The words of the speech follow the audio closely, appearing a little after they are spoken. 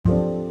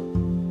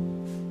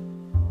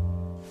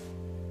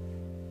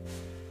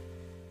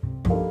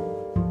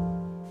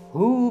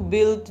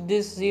built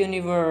this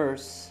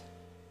universe,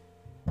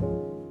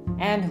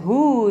 and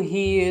who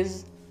he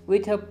is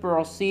with a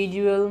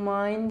procedural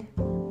mind,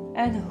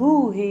 and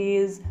who he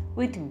is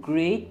with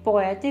great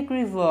poetic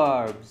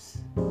reverbs,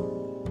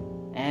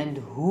 and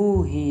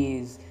who he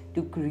is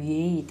to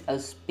create a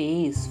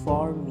space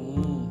for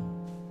me.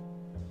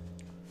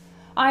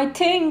 I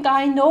think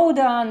I know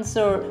the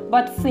answer,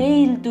 but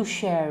fail to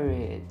share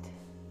it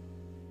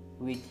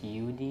with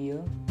you,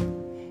 dear.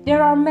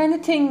 There are many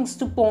things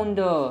to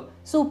ponder,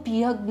 so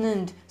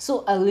poignant,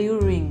 so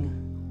alluring.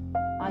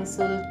 I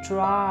shall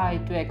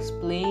try to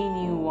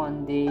explain you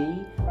one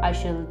day. I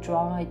shall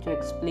try to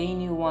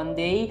explain you one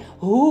day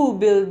who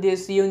built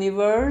this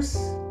universe.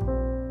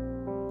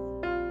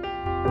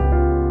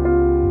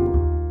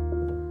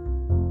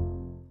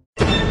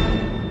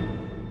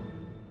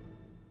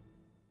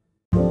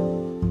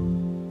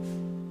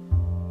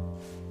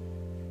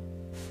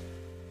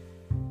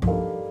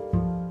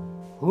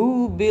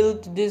 Who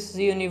built this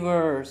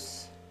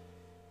universe,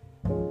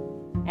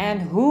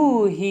 and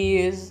who he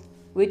is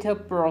with a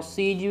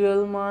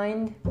procedural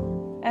mind,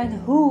 and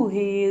who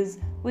he is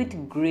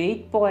with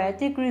great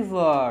poetic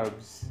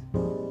reverbs,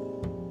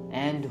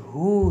 and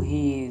who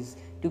he is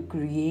to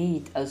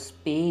create a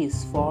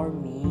space for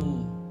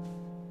me.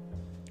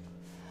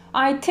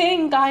 I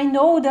think I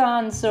know the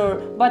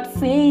answer, but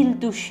fail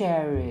to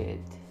share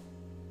it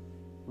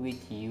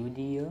with you,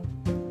 dear.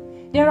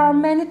 There are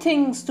many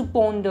things to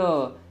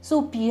ponder,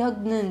 so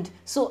poignant,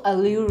 so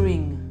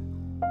alluring.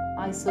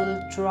 I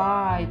shall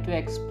try to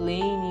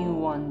explain you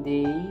one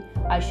day.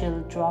 I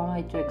shall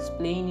try to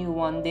explain you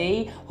one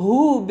day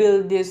who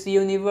built this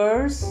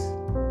universe.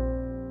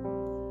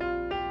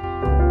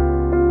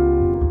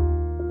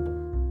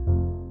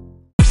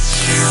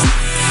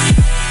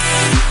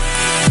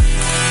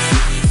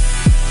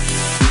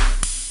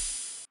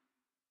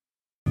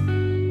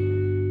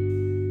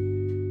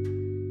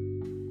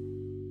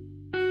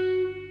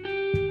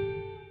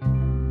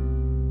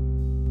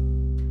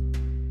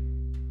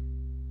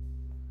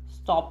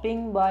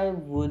 Stopping by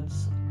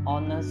woods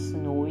on a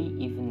snowy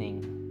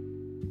evening.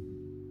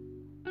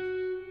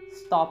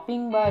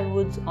 Stopping by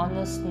woods on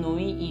a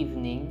snowy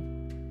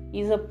evening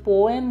is a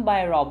poem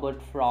by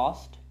Robert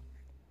Frost,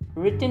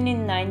 written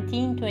in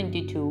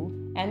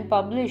 1922 and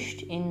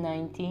published in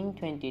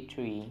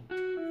 1923.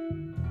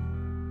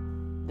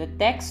 The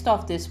text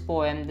of this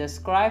poem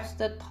describes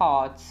the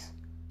thoughts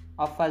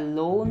of a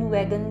lone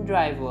wagon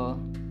driver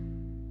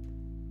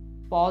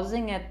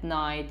pausing at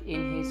night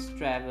in his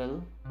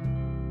travel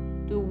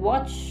to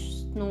watch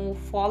snow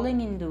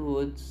falling in the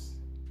woods.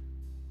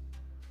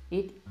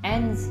 It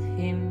ends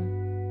him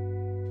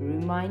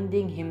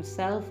reminding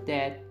himself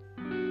that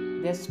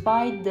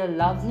despite the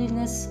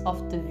loveliness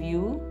of the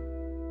view,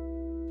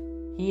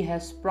 he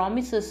has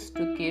promises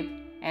to keep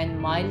and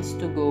miles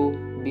to go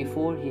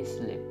before he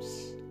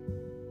sleeps.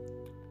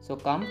 So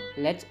come,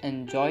 let's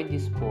enjoy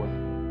this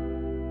poem.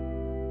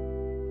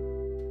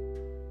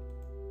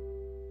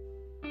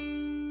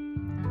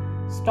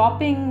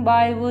 Stopping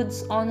by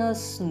woods on a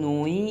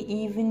snowy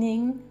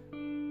evening.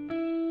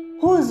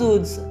 Whose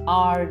woods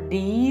are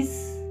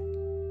these?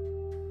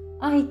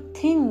 I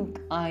think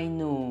I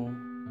know.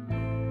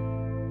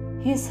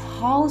 His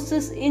house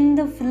is in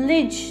the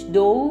village,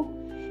 though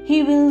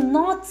he will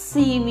not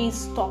see me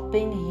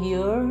stopping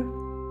here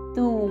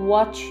to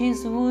watch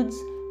his woods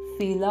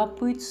fill up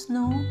with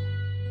snow.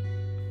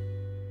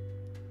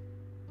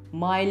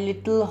 My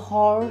little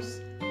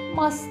horse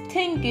must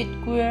think it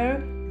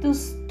queer to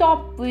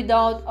stop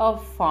without a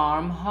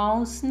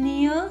farmhouse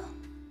near.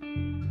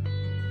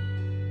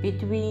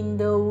 Between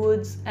the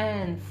woods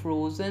and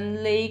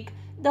frozen lake,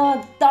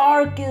 the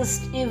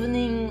darkest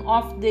evening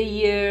of the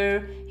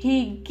year,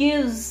 he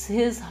gives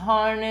his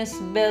harness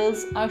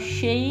bells a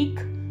shake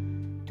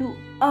to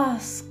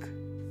ask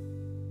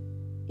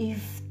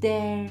if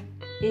there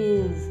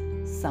is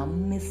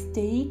some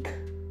mistake.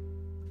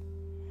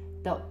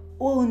 The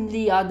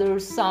only other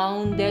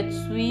sound that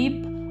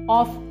sweep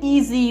of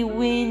easy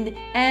wind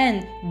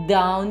and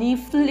downy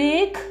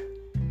flake.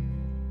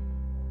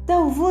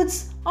 The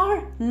woods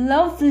are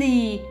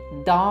lovely,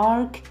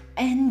 dark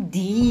and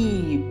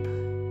deep,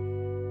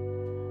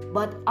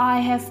 but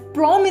I have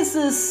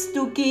promises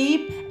to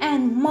keep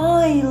and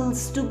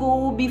miles to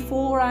go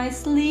before I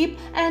sleep,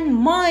 and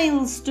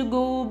miles to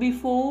go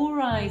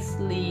before I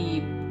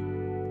sleep.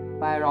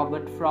 By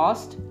Robert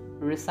Frost,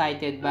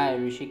 recited by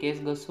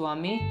Hrishikesh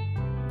Goswami.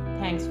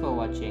 Thanks for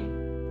watching.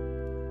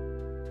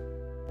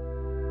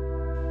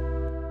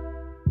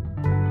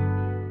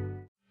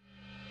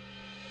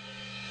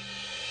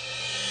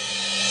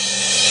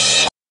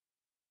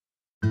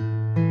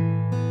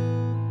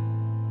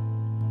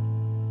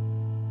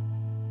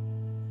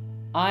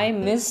 I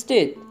missed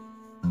it.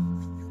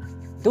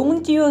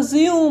 Don't you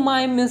assume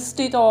I missed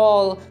it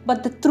all,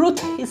 but the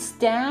truth is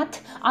that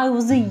I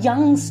was a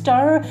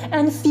youngster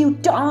and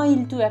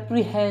futile to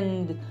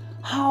apprehend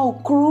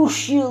how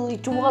crucial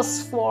it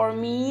was for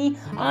me.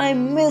 I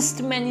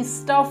missed many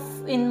stuff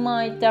in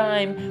my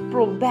time,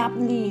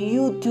 probably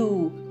you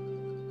too.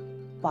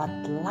 But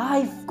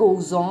life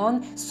goes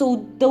on,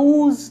 so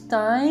those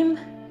time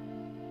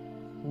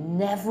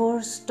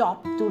never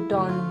stop to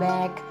turn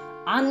back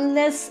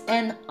unless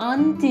and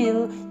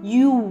until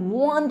you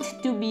want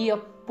to be a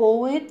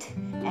poet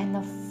and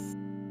a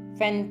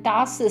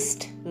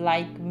fantasist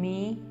like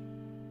me.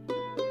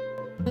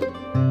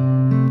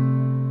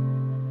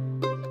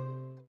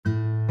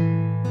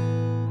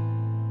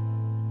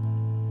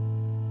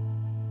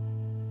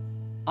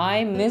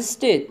 I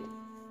missed it.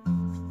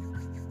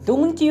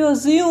 Don't you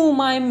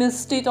assume I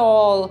missed it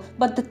all,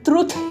 but the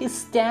truth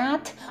is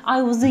that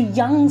I was a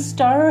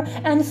youngster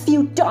and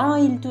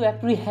futile to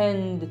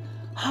apprehend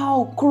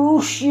how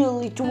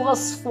crucial it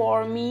was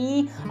for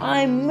me.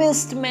 I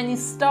missed many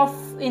stuff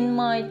in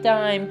my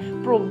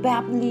time,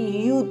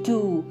 probably you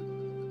too.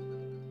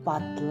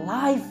 But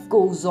life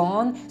goes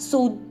on,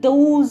 so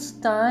those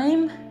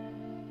time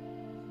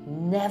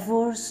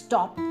never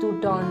stop to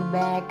turn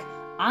back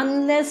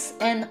unless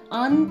and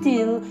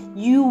until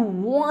you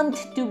want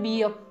to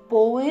be a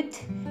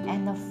poet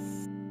and a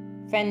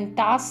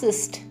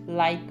fantasist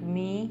like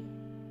me.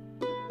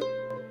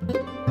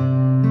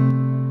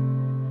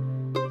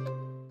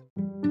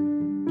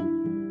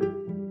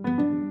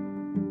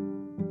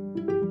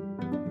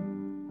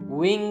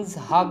 Wings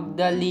hug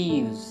the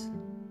leaves.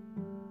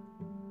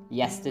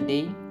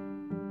 Yesterday,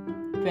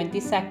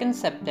 22nd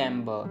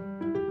September,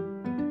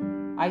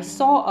 I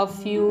saw a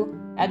few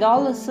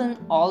adolescent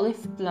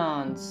olive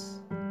plants.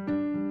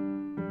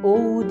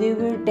 Oh, they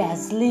were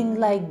dazzling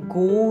like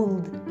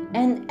gold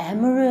and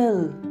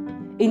emerald.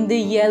 In the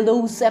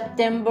yellow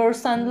September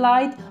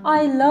sunlight,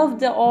 I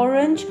loved the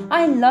orange,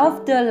 I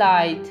loved the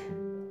light.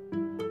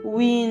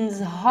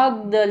 Winds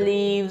hugged the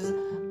leaves,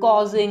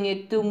 causing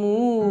it to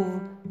move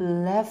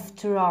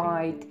left,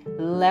 right,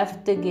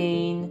 left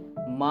again.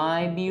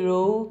 My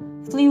bureau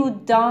flew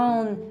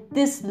down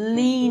this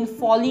lean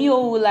folio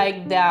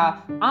like the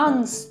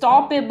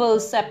unstoppable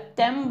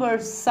September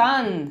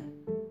sun.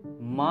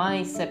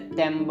 My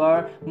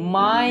September,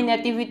 my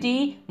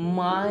nativity,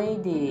 my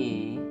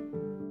day.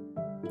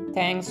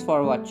 Thanks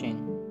for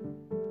watching.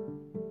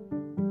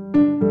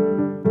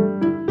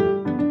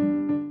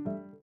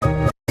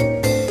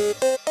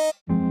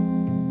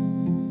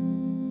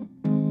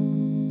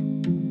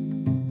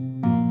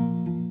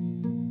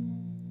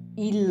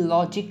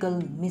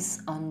 Illogical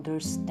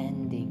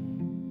misunderstanding.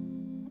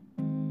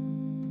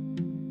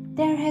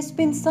 There has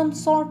been some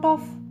sort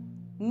of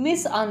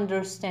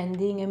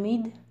misunderstanding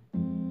amid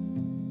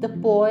the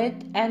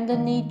poet and the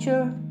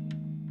nature.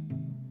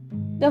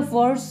 The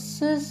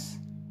verses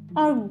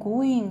are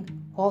going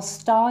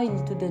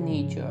hostile to the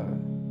nature.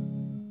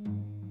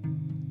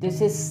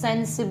 This is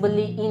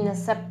sensibly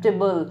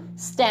unacceptable.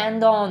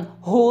 Stand on,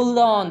 hold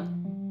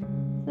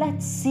on.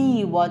 Let's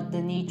see what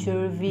the nature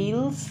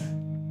reveals.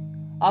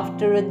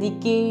 After a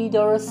decade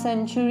or a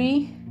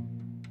century,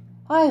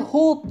 I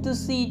hope to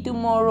see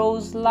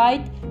tomorrow's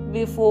light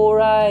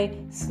before I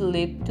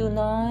sleep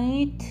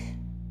tonight.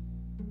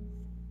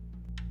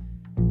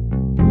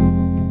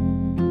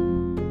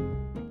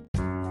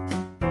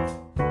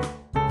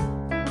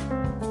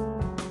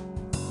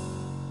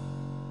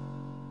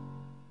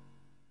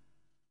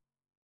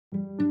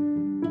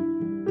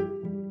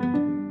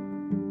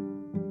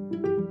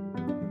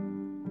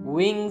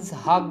 Wings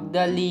hug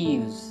the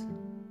leaves.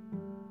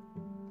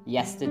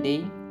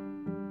 Yesterday,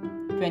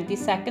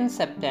 22nd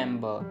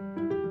September,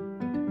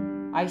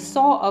 I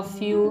saw a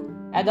few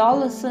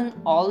adolescent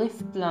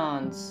olive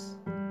plants.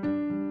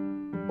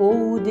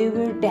 Oh, they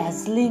were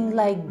dazzling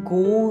like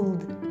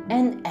gold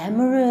and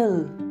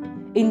emerald.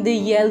 In the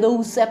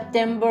yellow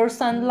September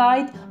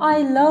sunlight,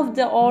 I loved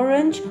the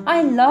orange,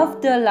 I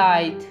loved the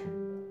light.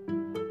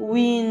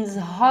 Winds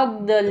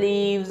hugged the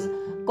leaves,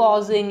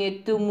 causing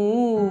it to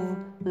move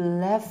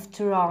left,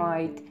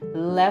 right,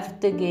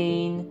 left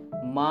again.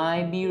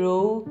 My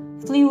bureau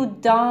flew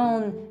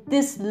down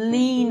this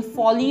lean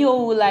folio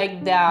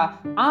like the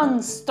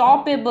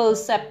unstoppable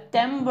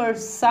September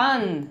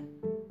sun.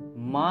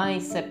 My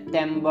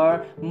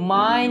September,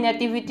 my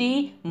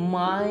nativity,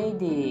 my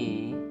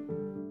day.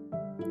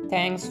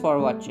 Thanks for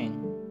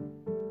watching.